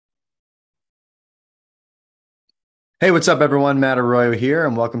Hey, what's up, everyone? Matt Arroyo here,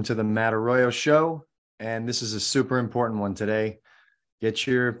 and welcome to the Matt Arroyo Show. And this is a super important one today. Get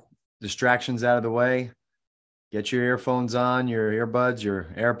your distractions out of the way, get your earphones on, your earbuds, your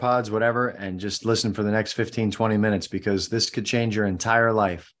AirPods, whatever, and just listen for the next 15, 20 minutes because this could change your entire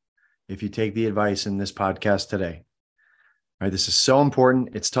life if you take the advice in this podcast today. All right, this is so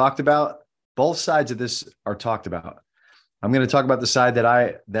important. It's talked about. Both sides of this are talked about. I'm going to talk about the side that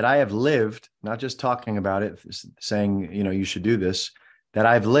I have lived, not just talking about it, saying, you should do this, that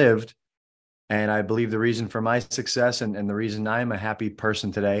I've lived. And I believe the reason for my success and the reason I'm a happy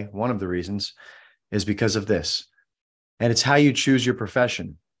person today, one of the reasons, is because of this. And it's how you choose your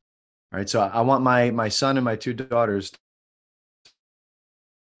profession. All right. So I want my son and my two daughters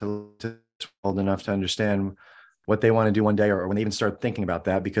to old enough to understand what they want to do one day, or when they even start thinking about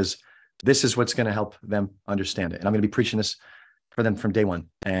that, because this is what's going to help them understand it. And I'm going to be preaching this for them from day one.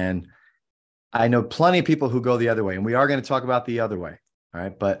 And I know plenty of people who go the other way, and we are going to talk about the other way. All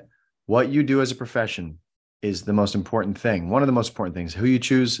right. But what you do as a profession is the most important thing. One of the most important things. Who you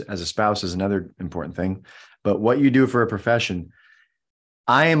choose as a spouse is another important thing. But what you do for a profession,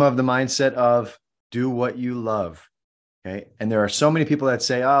 I am of the mindset of do what you love. Okay. And there are so many people that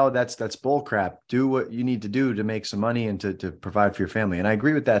say, oh, that's bull crap. Do what you need to do to make some money and to provide for your family. And I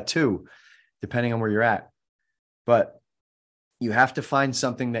agree with that too, depending on where you're at. But you have to find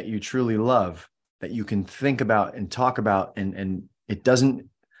something that you truly love, that you can think about and talk about, and it doesn't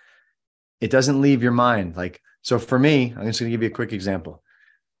leave your mind. Like, so for me, I'm just going to give you a quick example.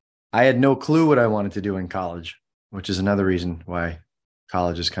 I had no clue what I wanted to do in college, which is another reason why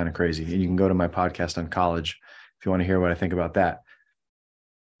college is kind of crazy. And you can go to my podcast on college if you want to hear what I think about that.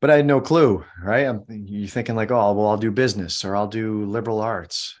 But I had no clue, right? You're thinking like, oh, well, I'll do business or I'll do liberal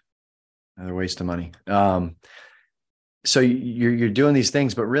arts. Another waste of money. So you're doing these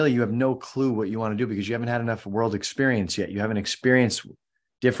things, but really you have no clue what you want to do because you haven't had enough world experience yet. You haven't experienced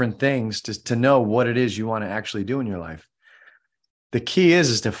different things to know what it is you want to actually do in your life. The key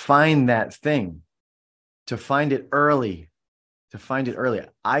is to find that thing, to find it early,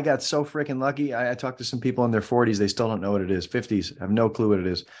 I got so freaking lucky. I talked to some people in their 40s. They still don't know what it is. 50s have no clue what it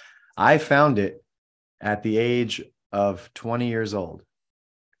is. I found it at the age of 20 years old.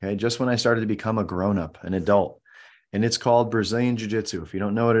 Okay. Just when I started to become a grown-up, an adult. And it's called Brazilian Jiu-Jitsu. If you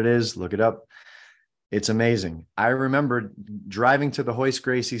don't know what it is, look it up. It's amazing. I remember driving to the Hoist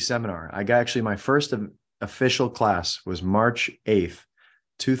Gracie seminar. I got actually my first official class was March 8th,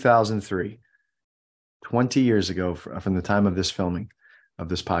 2003. 20 years ago from the time of this filming of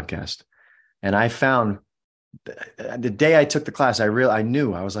this podcast. And I found the day I took the class, I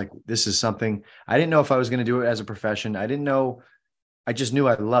knew, I was like, this is something. I didn't know if I was going to do it as a profession. I didn't know. I just knew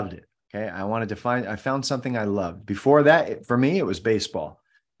I loved it. Okay. I found something I loved. Before that, for me, it was baseball.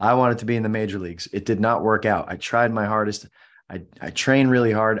 I wanted to be in the major leagues. It did not work out. I tried my hardest. I trained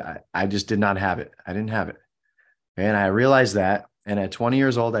really hard. I just did not have it. I didn't have it. And I realized that. And at 20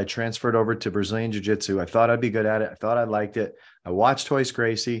 years old, I transferred over to Brazilian Jiu-Jitsu. I thought I'd be good at it. I thought I liked it. I watched Hoist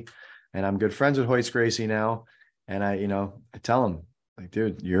Gracie, and I'm good friends with Hoist Gracie now. And I tell him, like,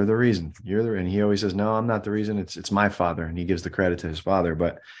 dude, you're the reason. And he always says, no, I'm not the reason. It's my father. And he gives the credit to his father.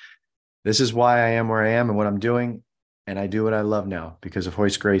 But this is why I am where I am and what I'm doing. And I do what I love now because of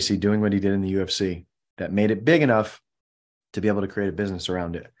Hoist Gracie doing what he did in the UFC that made it big enough to be able to create a business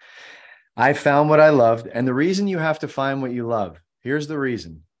around it. I found what I loved. And the reason you have to find what you love, here's the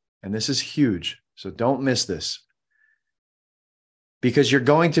reason. And this is huge. So don't miss this. Because you're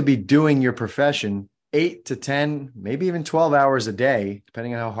going to be doing your profession 8 to 10, maybe even 12 hours a day,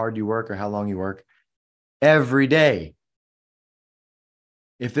 depending on how hard you work or how long you work, every day.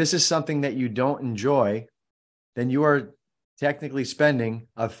 If this is something that you don't enjoy, then you are technically spending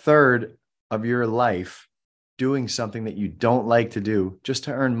a third of your life doing something that you don't like to do just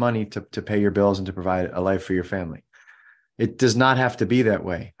to earn money to pay your bills and to provide a life for your family. It does not have to be that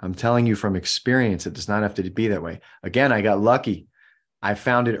way. I'm telling you from experience, it does not have to be that way. Again, I got lucky. I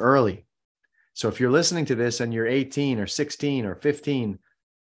found it early. So if you're listening to this and you're 18 or 16 or 15,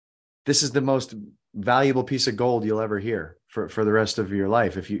 this is the most valuable piece of gold you'll ever hear for the rest of your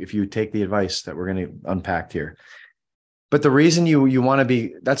life if you take the advice that we're going to unpack here. But the reason you want to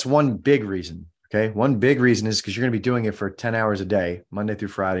be, that's one big reason. Okay. One big reason is because you're going to be doing it for 10 hours a day, Monday through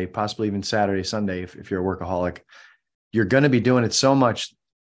Friday, possibly even Saturday, Sunday, if you're a workaholic. You're going to be doing it so much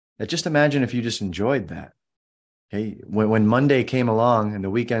that just imagine if you just enjoyed that. Okay. When Monday came along and the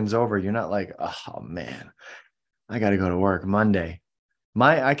weekend's over, you're not like, oh man, I got to go to work Monday.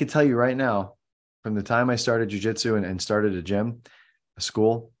 I could tell you right now, from the time I started jiu-jitsu and started a gym, a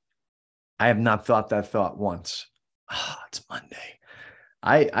school, I have not thought that thought once. It's Monday.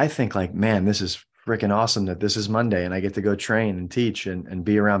 I think like, man, this is freaking awesome that this is Monday and I get to go train and teach and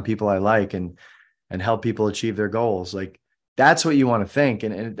be around people I like and help people achieve their goals. Like that's what you want to think.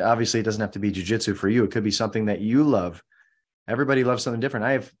 And obviously it doesn't have to be jujitsu for you. It could be something that you love. Everybody loves something different.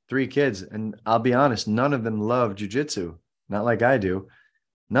 I have 3 kids and I'll be honest, none of them love jujitsu. Not like I do.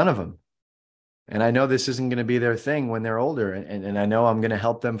 None of them. And I know this isn't going to be their thing when they're older. And I know I'm going to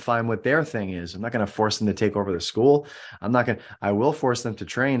help them find what their thing is. I'm not going to force them to take over the school. I will force them to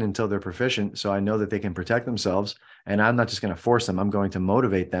train until they're proficient. So I know that they can protect themselves. And I'm not just going to force them. I'm going to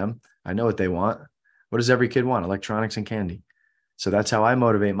motivate them. I know what they want. What does every kid want? Electronics and candy. So that's how I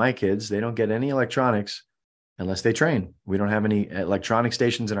motivate my kids. They don't get any electronics unless they train. We don't have any electronic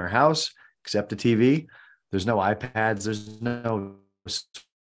stations in our house except a TV. There's no iPads. There's no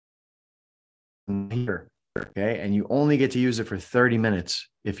here. Okay. And you only get to use it for 30 minutes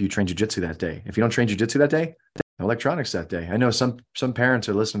if you train jujitsu that day. If you don't train jujitsu that day, no electronics that day. I know some parents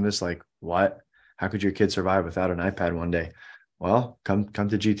are listening to this like, what? How could your kid survive without an iPad one day? Well, come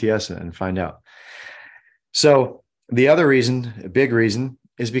to GTS and find out. So the other reason, a big reason,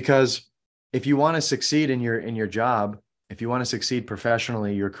 is because if you want to succeed in your job, if you want to succeed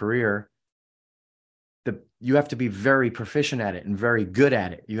professionally, your career, you have to be very proficient at it and very good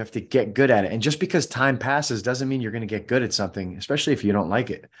at it. You have to get good at it. And just because time passes doesn't mean you're going to get good at something, especially if you don't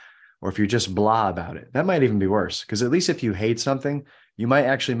like it or if you're just blah about it. That might even be worse, because at least if you hate something, you might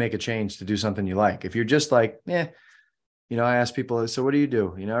actually make a change to do something you like. If you're just like, I ask people, so what do you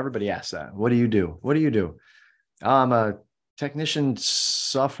do? Everybody asks that. What do you do? What do you do? I'm a technician,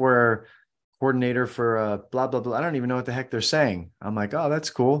 software coordinator for blah, blah, blah. I don't even know what the heck they're saying. I'm like, oh,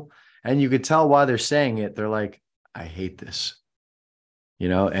 that's cool. And you could tell why they're saying it. They're like, I hate this,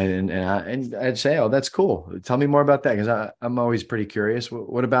 and I'd say, oh, that's cool. Tell me more about that. Because I'm always pretty curious.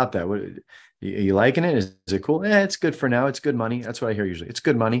 What about that? What, you liking it? Is it cool? Yeah, it's good for now. It's good money. That's what I hear usually. It's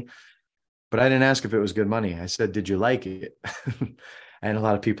good money. But I didn't ask if it was good money. I said, did you like it? And a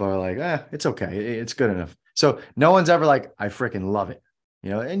lot of people are like, it's okay. It's good enough. So no one's ever like, I freaking love it.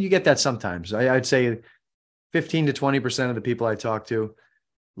 And you get that sometimes. I'd say 15 to 20% of the people I talk to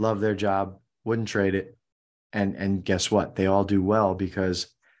love their job, wouldn't trade it. And guess what? They all do well, because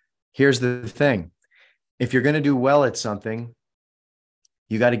here's the thing. If you're going to do well at something,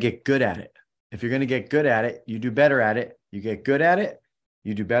 you got to get good at it. If you're going to get good at it, you do better at it. You get good at it.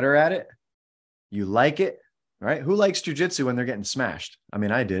 You do better at it. You like it, right? Who likes jujitsu when they're getting smashed? I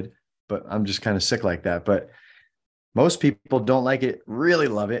mean, I did, but I'm just kind of sick like that. But most people don't like it, really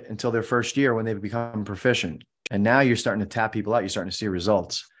love it until their first year when they become proficient. And now you're starting to tap people out. You're starting to see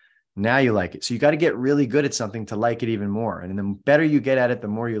results. Now you like it. So you got to get really good at something to like it even more. And the better you get at it, the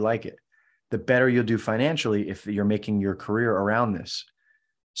more you like it, the better you'll do financially if you're making your career around this.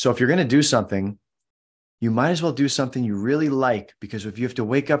 So if you're going to do something, you might as well do something you really like, because if you have to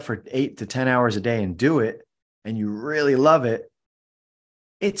wake up for 8 to 10 hours a day and do it, and you really love it,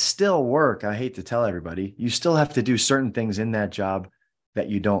 it's still work. I hate to tell everybody, you still have to do certain things in that job that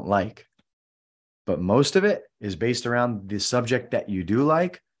you don't like. But most of it is based around the subject that you do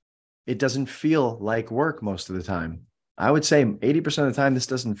like. It doesn't feel like work most of the time. I would say 80% of the time, this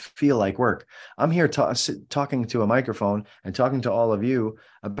doesn't feel like work. I'm here talking to a microphone and talking to all of you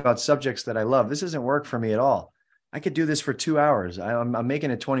about subjects that I love. This isn't work for me at all. I could do this for 2 hours. I'm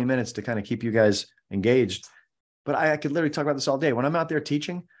making it 20 minutes to kind of keep you guys engaged, but I could literally talk about this all day. When I'm out there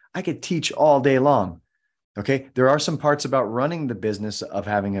teaching, I could teach all day long. Okay. There are some parts about running the business of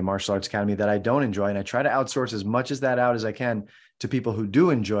having a martial arts academy that I don't enjoy. And I try to outsource as much as that out as I can to people who do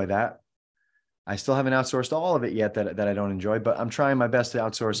enjoy that. I still haven't outsourced all of it yet that I don't enjoy, but I'm trying my best to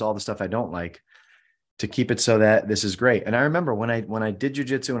outsource all the stuff I don't like to keep it so that this is great. And I remember when I did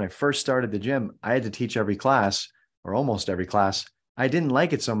jujitsu, when I first started the gym, I had to teach every class or almost every class. I didn't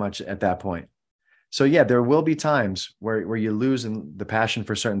like it so much at that point. So yeah, there will be times where you lose the passion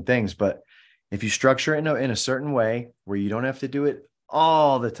for certain things, but if you structure it in a certain way where you don't have to do it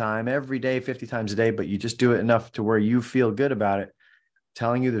all the time, every day, 50 times a day, but you just do it enough to where you feel good about it, I'm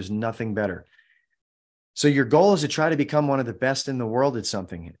telling you, there's nothing better. So your goal is to try to become one of the best in the world at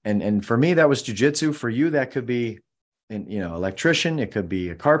something. And for me, that was jujitsu. For you, that could be an electrician. It could be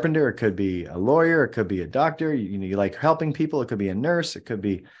a carpenter. It could be a lawyer. It could be a doctor. You like helping people. It could be a nurse. It could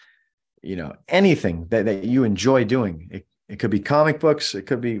be, anything that you enjoy doing. It could be comic books. It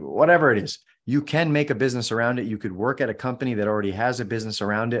could be whatever it is. You can make a business around it. You could work at a company that already has a business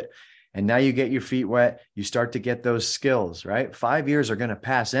around it. And now you get your feet wet. You start to get those skills, right? 5 years are going to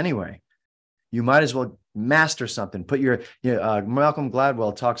pass anyway. You might as well master something. Put your, Malcolm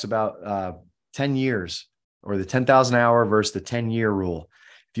Gladwell talks about 10 years or the 10,000 hour versus the 10-year rule.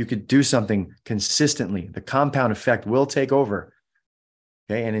 If you could do something consistently, the compound effect will take over.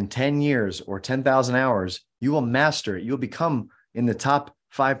 Okay. And in 10 years or 10,000 hours, you will master it. You'll become in the top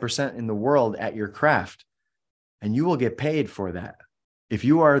 5% in the world at your craft, and you will get paid for that. If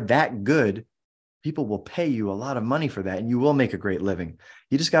you are that good, people will pay you a lot of money for that, and you will make a great living.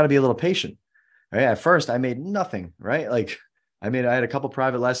 You just got to be a little patient. Right? At first, I made nothing, right? Like I had a couple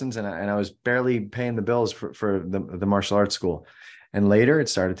private lessons, and I was barely paying the bills for the martial arts school. And later it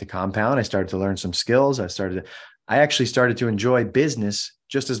started to compound. I started to learn some skills. I actually started to enjoy business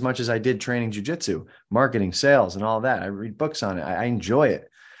just as much as I did training jujitsu, marketing, sales, and all that. I read books on it. I enjoy it.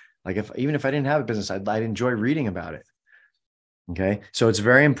 Like even if I didn't have a business, I'd enjoy reading about it. Okay. So it's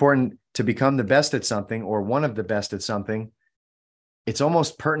very important to become the best at something, or one of the best at something. It's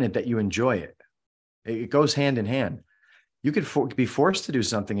almost pertinent that you enjoy it. It goes hand in hand. You could be forced to do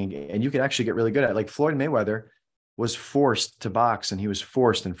something, and you could actually get really good at it. Like Floyd Mayweather was forced to box, and he was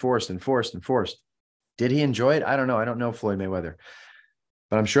forced and forced and forced and forced. Did he enjoy it? I don't know. I don't know Floyd Mayweather,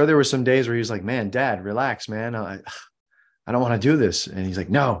 but I'm sure there were some days where he was like, man, Dad, relax, man. I don't want to do this. And he's like,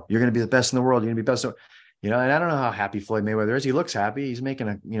 no, you're going to be the best in the world. You're going to be best. And I don't know how happy Floyd Mayweather is. He looks happy. He's making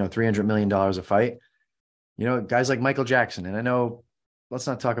 $300 million a fight. Guys like Michael Jackson. And I know, let's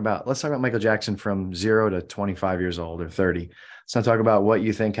talk about Michael Jackson from 0 to 25 years old or 30. Let's not talk about what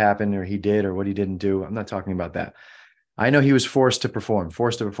you think happened or he did or what he didn't do. I'm not talking about that. I know he was forced to perform.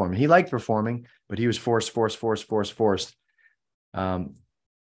 And he liked performing, but he was forced. But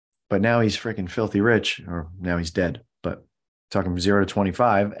now he's freaking filthy rich, or now he's dead, but talking from 0 to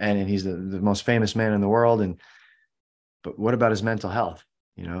 25, and he's the most famous man in the world. But what about his mental health?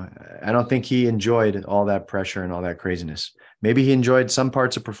 I don't think he enjoyed all that pressure and all that craziness. Maybe he enjoyed some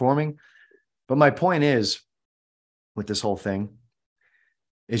parts of performing, but my point is, with this whole thing,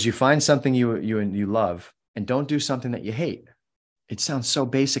 is you find something you love, and don't do something that you hate. It sounds so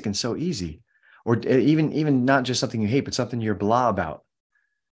basic and so easy, or even not just something you hate, but something you're blah about.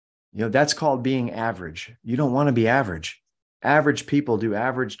 That's called being average. You don't want to be average. Average people do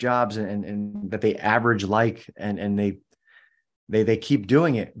average jobs, and that they average and they keep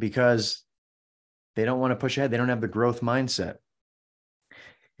doing it because they don't want to push ahead. They don't have the growth mindset.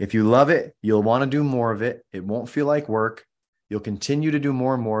 If you love it, you'll want to do more of it. It won't feel like work. You'll continue to do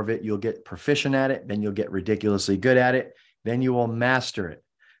more and more of it. You'll get proficient at it. Then you'll get ridiculously good at it. Then you will master it.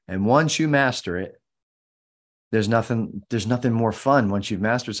 And once you master it, there's nothing more fun. Once you've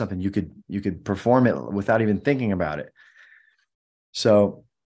mastered something, you could perform it without even thinking about it. So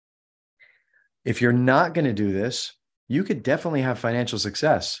if you're not going to do this, you could definitely have financial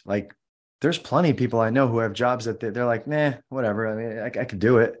success. Like there's plenty of people I know who have jobs that they're like, nah, whatever. I mean, I could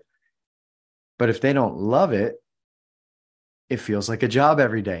do it. But if they don't love it, it feels like a job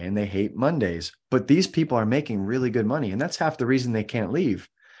every day, and they hate Mondays. But these people are making really good money. And that's half the reason they can't leave.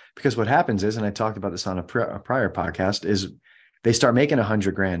 Because what happens is, and I talked about this on a prior podcast, is they start making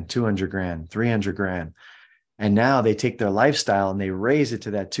 100 grand, 200 grand, 300 grand. And now they take their lifestyle and they raise it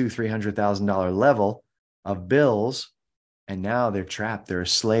to that $200,000-$300,000 level of bills. And now they're trapped. They're a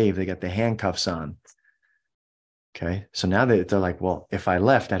slave. They got the handcuffs on. Okay. So now they're like, well, if I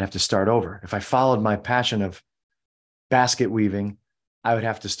left, I'd have to start over. If I followed my passion of basket weaving, I would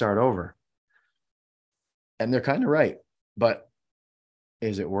have to start over. And they're kind of right. But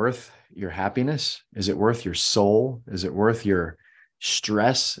is it worth your happiness? Is it worth your soul? Is it worth your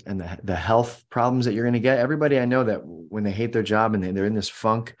stress and the health problems that you're going to get? Everybody I know that when they hate their job and they're in this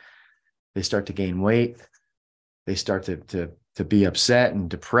funk, they start to gain weight. They start to be upset and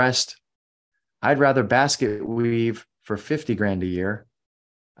depressed. I'd rather basket weave for 50 grand a year.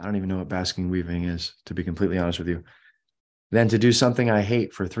 I don't even know what basket weaving is, to be completely honest with you, than to do something I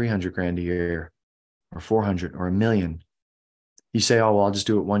hate for 300 grand a year or 400 or $1 million. You say, oh, well, I'll just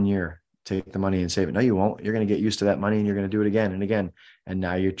do it 1 year, take the money and save it. No, you won't. You're going to get used to that money, and you're going to do it again and again. And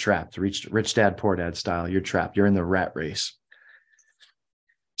now you're trapped. Rich dad, poor dad style. You're trapped. You're in the rat race.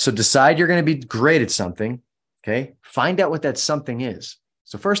 So decide you're going to be great at something. Okay. Find out what that something is.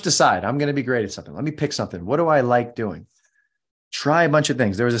 So first decide, I'm going to be great at something. Let me pick something. What do I like doing? Try a bunch of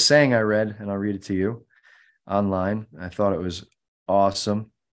things. There was a saying I read, and I'll read it to you online. I thought it was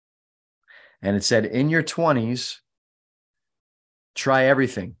awesome. And it said, in your 20s, try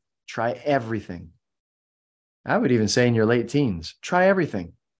everything. Try everything. I would even say in your late teens, try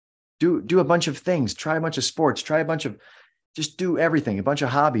everything. Do a bunch of things. Try a bunch of sports. Just do everything, a bunch of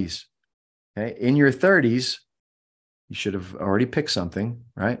hobbies. Okay. In your 30s, you should have already picked something,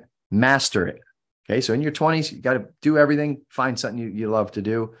 right? Master it. Okay. So in your 20s, you got to do everything. Find something you love to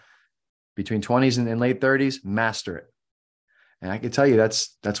do. Between 20s and late 30s, master it. And I can tell you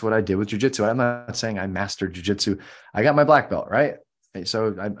that's what I did with jiu-jitsu. I'm not saying I mastered jiu-jitsu. I got my black belt, right?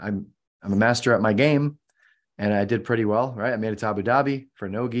 So I'm a master at my game, and I did pretty well, right? I made it to Abu Dhabi for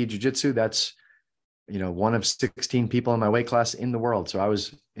no-gi jiu-jitsu. That's, one of 16 people in my weight class in the world. So I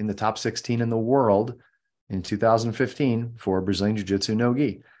was in the top 16 in the world in 2015 for Brazilian jiu-jitsu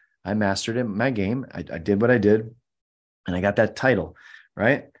no-gi. I mastered it, my game. I did what I did, and I got that title,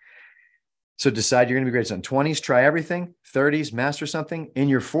 right? So decide you're going to be great. So in 20s, try everything. 30s, master something. In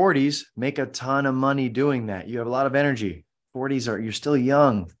your 40s, make a ton of money doing that. You have a lot of energy. 40s you're still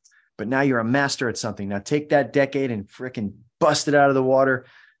young, but now you're a master at something. Now take that decade and freaking bust it out of the water.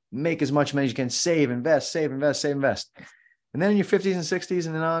 Make as much money as you can. Save, invest, save, invest, save, invest. And then in your 50s and 60s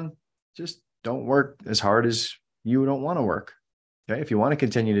and then on, just don't work as hard as you don't want to work. Okay. If you want to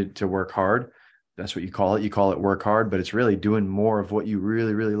continue to work hard, that's what you call it. You call it work hard, but it's really doing more of what you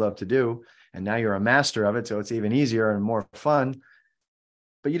really, really love to do. And now you're a master of it. So it's even easier and more fun,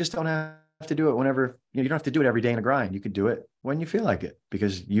 but you just don't have to do it whenever, you don't have to do it every day in a grind. You could do it when you feel like it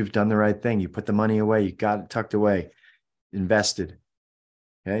because you've done the right thing. You put the money away, you got it tucked away, invested.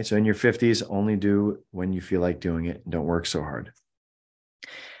 Okay. So in your 50s, only do when you feel like doing it. Don't work so hard.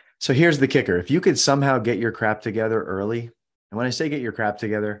 So here's the kicker. If you could somehow get your crap together early, and when I say get your crap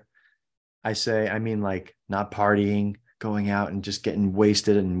together, I mean like not partying, going out and just getting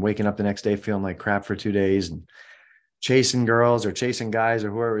wasted and waking up the next day feeling like crap for 2 days and chasing girls or chasing guys or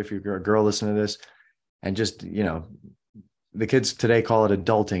whoever, if you're a girl listening to this, and just, the kids today call it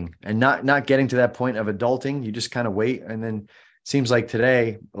adulting, and not getting to that point of adulting. You just kind of wait. And then it seems like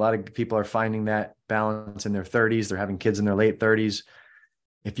today, a lot of people are finding that balance in their 30s. They're having kids in their late 30s.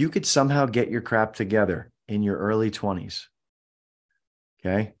 If you could somehow get your crap together in your early 20s,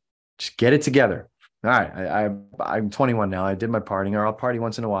 okay, just get it together. All right, I'm 21 now. I did my partying, or I'll party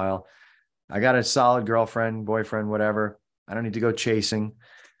once in a while. I got a solid girlfriend, boyfriend, whatever. I don't need to go chasing.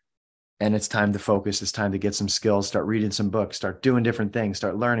 And it's time to focus. It's time to get some skills, start reading some books, start doing different things,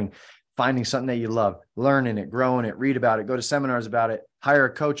 start learning, finding something that you love, learning it, growing it, read about it, go to seminars about it, hire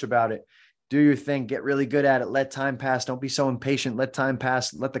a coach about it, do your thing, get really good at it, let time pass. Don't be so impatient. Let time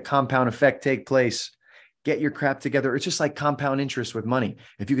pass. Let the compound effect take place. Get your crap together. It's just like compound interest with money.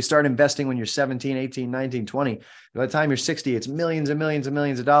 If you could start investing when you're 17, 18, 19, 20, by the time you're 60, it's millions and millions and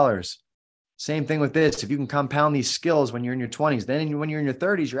millions of dollars. Same thing with this. If you can compound these skills when you're in your 20s, then when you're in your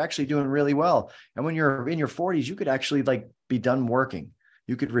 30s, you're actually doing really well. And when you're in your 40s, you could actually be done working.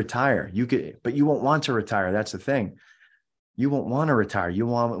 You could retire. But you won't want to retire. That's the thing. You won't want to retire. You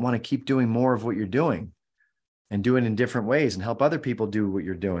want to keep doing more of what you're doing and do it in different ways and help other people do what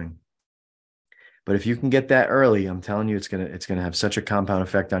you're doing. But if you can get that early, I'm telling you, it's gonna have such a compound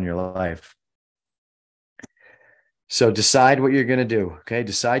effect on your life. So decide what you're gonna do. Okay,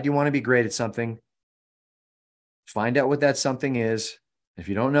 decide you want to be great at something. Find out what that something is. If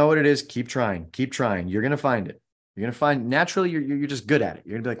you don't know what it is, keep trying. Keep trying. You're gonna find it. You're gonna find naturally. You're just good at it.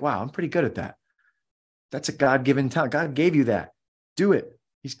 You're gonna be like, wow, I'm pretty good at that. That's a God-given talent. God gave you that. Do it.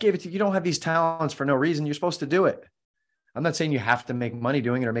 He's gave it to you. You don't have these talents for no reason. You're supposed to do it. I'm not saying you have to make money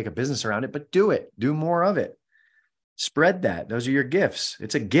doing it or make a business around it, but do it. Do more of it. Spread that. Those are your gifts.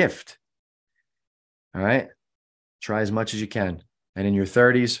 It's a gift. All right. Try as much as you can. And in your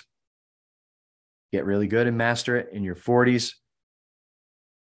 30s, get really good and master it. In your 40s,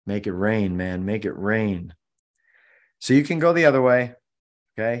 make it rain, man. Make it rain. So you can go the other way,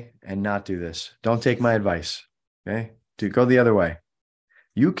 okay, and not do this. Don't take my advice, okay? Go the other way.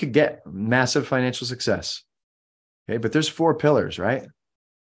 You could get massive financial success. Okay, but there's 4 pillars, right?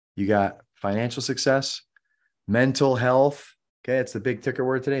 You got financial success, mental health. Okay, it's the big ticker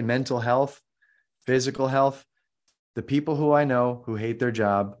word today, mental health, physical health. The people who I know who hate their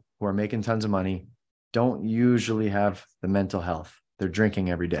job, who are making tons of money, don't usually have the mental health. They're drinking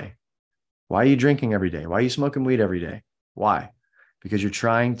every day. Why are you drinking every day? Why are you smoking weed every day? Why? Because you're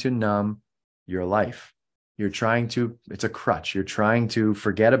trying to numb your life. It's a crutch. You're trying to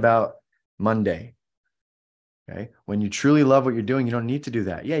forget about Monday. Okay. When you truly love what you're doing, you don't need to do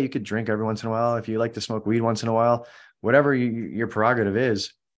that. Yeah, you could drink every once in a while. If you like to smoke weed once in a while, whatever your prerogative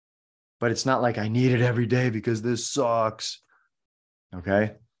is, but it's not like I need it every day because this sucks.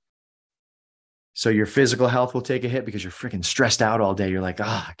 Okay. So your physical health will take a hit because you're freaking stressed out all day. You're like,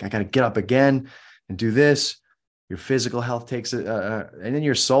 I got to get up again and do this. Your physical health takes it. And then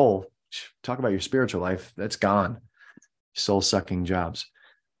your soul, talk about your spiritual life. That's gone. Soul sucking jobs.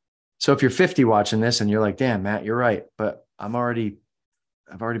 So if you're 50 watching this and you're like, damn, Matt, you're right, but I've already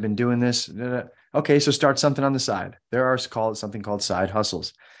been doing this. Okay. So start something on the side. There are something called side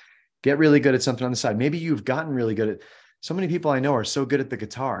hustles. Get really good at something on the side. Maybe you've gotten really good at, so many people I know are so good at the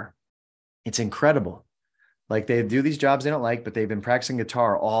guitar. It's incredible. Like they do these jobs they don't like, but they've been practicing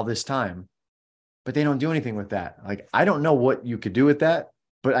guitar all this time, but they don't do anything with that. Like, I don't know what you could do with that,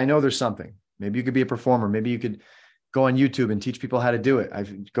 but I know there's something. Maybe you could be a performer. Maybe you could go on YouTube and teach people how to do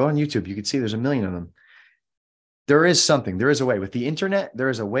it. Go on YouTube. You could see there's a million of them. There is something, there is a way. With the internet, there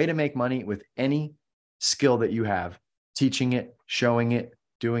is a way to make money with any skill that you have, teaching it, showing it,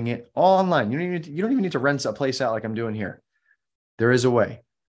 doing it all online. You don't even need to rent a place out like I'm doing here. There is a way.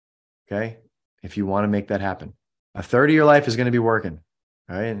 Okay. If you want to make that happen, a third of your life is going to be working.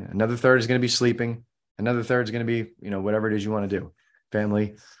 All right. Another third is going to be sleeping. Another third is going to be, whatever it is you want to do,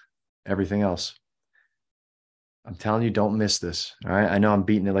 family, everything else. I'm telling you, don't miss this. All right. I know I'm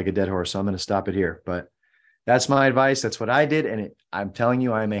beating it like a dead horse, so I'm going to stop it here, but that's my advice. That's what I did. And I'm telling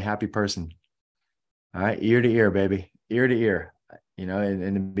you, I'm a happy person. All right. Ear to ear, baby. Ear to ear.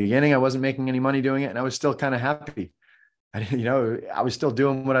 In the beginning, I wasn't making any money doing it, and I was still kind of happy. I was still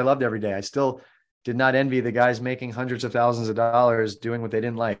doing what I loved every day. I still did not envy the guys making hundreds of thousands of dollars doing what they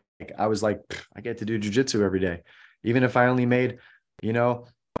didn't like. I was like, I get to do jujitsu every day. Even if I only made,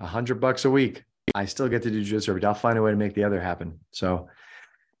 $100 a week, I still get to do jujitsu every day. I'll find a way to make the other happen. So,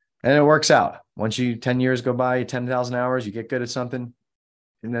 and it works out. Once 10 years go by, 10,000 hours, you get good at something,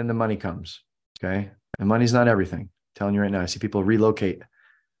 and then the money comes. Okay. And money's not everything. I'm telling you right now, I see people relocate.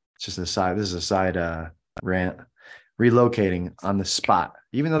 It's just a side. This is a side rant. Relocating on the spot,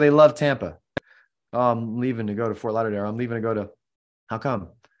 even though they love Tampa. Oh, I'm leaving to go to Fort Lauderdale. I'm leaving to go to, how come?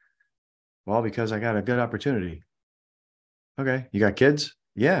 Well, because I got a good opportunity. Okay. You got kids?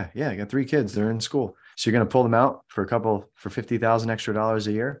 Yeah. I got 3 kids. They're in school. So you're going to pull them out for $50,000 extra dollars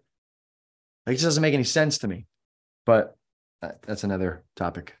a year? Like, it just doesn't make any sense to me, but that's another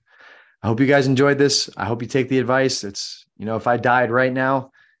topic. I hope you guys enjoyed this. I hope you take the advice. It's, if I died right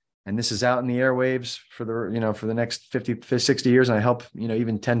now and this is out in the airwaves for the next 50, 60 years, and I help,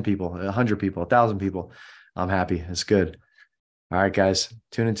 even 10 people, 100 people, 1,000 people, I'm happy. It's good. All right, guys,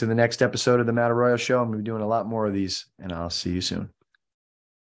 tune into the next episode of the Matt Arroyo Show. I'm going to be doing a lot more of these, and I'll see you soon.